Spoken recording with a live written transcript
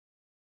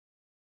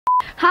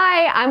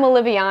Hi, I'm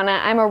Oliviana.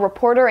 I'm a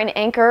reporter and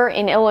anchor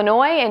in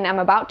Illinois, and I'm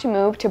about to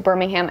move to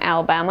Birmingham,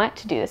 Alabama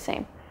to do the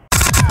same.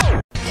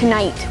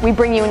 Tonight, we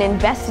bring you an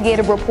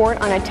investigative report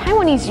on a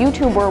Taiwanese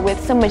YouTuber with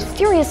some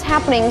mysterious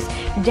happenings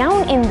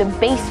down in the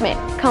basement.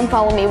 Come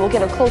follow me, we'll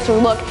get a closer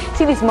look.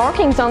 See these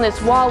markings on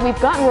this wall? We've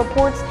gotten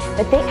reports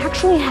that they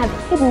actually have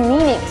hidden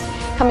meanings.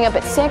 Coming up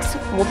at 6,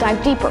 we'll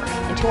dive deeper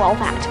into all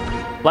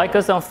that. Like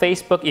us on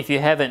Facebook if you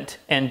haven't,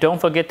 and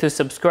don't forget to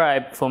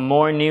subscribe for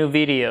more new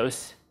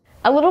videos.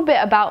 A little bit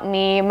about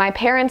me. My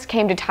parents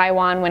came to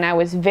Taiwan when I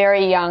was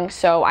very young,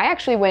 so I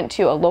actually went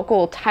to a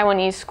local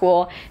Taiwanese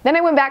school. Then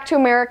I went back to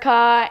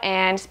America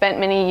and spent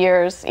many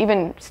years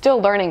even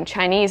still learning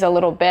Chinese a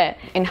little bit.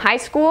 In high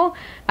school,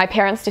 my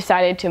parents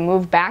decided to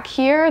move back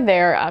here.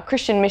 They're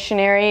Christian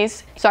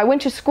missionaries. So I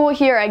went to school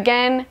here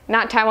again,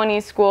 not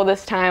Taiwanese school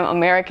this time,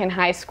 American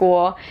high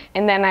school.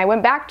 And then I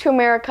went back to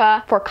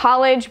America for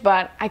college,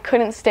 but I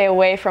couldn't stay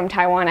away from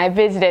Taiwan. I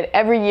visited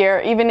every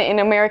year. Even in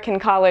American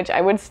college,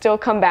 I would still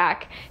come back.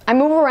 I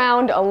move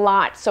around a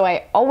lot, so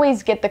I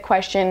always get the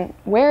question,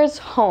 where's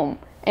home?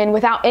 And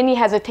without any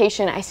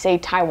hesitation, I say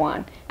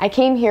Taiwan. I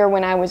came here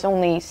when I was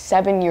only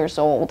 7 years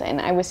old, and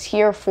I was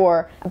here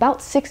for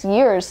about 6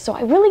 years, so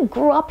I really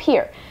grew up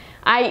here.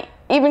 I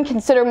even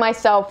consider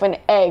myself an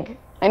egg.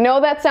 I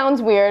know that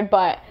sounds weird,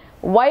 but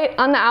white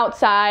on the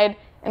outside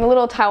and a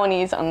little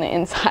Taiwanese on the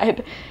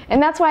inside. And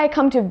that's why I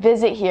come to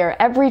visit here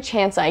every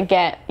chance I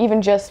get,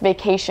 even just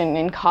vacation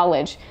in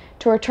college,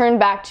 to return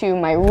back to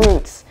my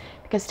roots,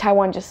 because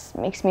Taiwan just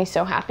makes me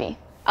so happy.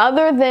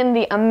 Other than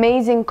the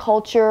amazing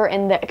culture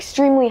and the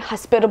extremely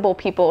hospitable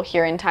people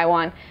here in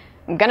Taiwan,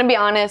 I'm gonna be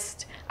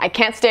honest, I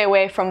can't stay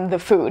away from the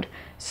food.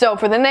 So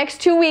for the next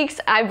 2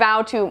 weeks, I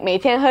vow to 每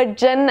天喝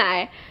珍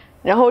奶，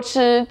然后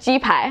吃鸡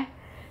排,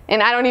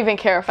 and I don't even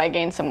care if I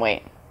gain some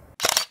weight.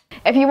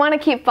 If you want to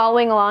keep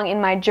following along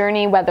in my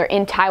journey, whether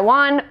in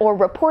Taiwan or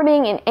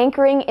reporting and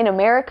anchoring in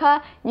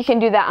America, you can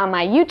do that on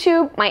my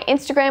YouTube, my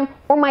Instagram,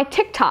 or my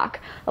TikTok,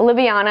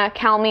 Oliviana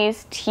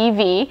Calmes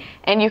TV.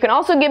 And you can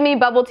also give me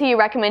bubble tea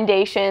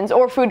recommendations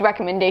or food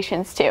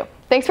recommendations too.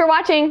 Thanks for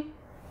watching!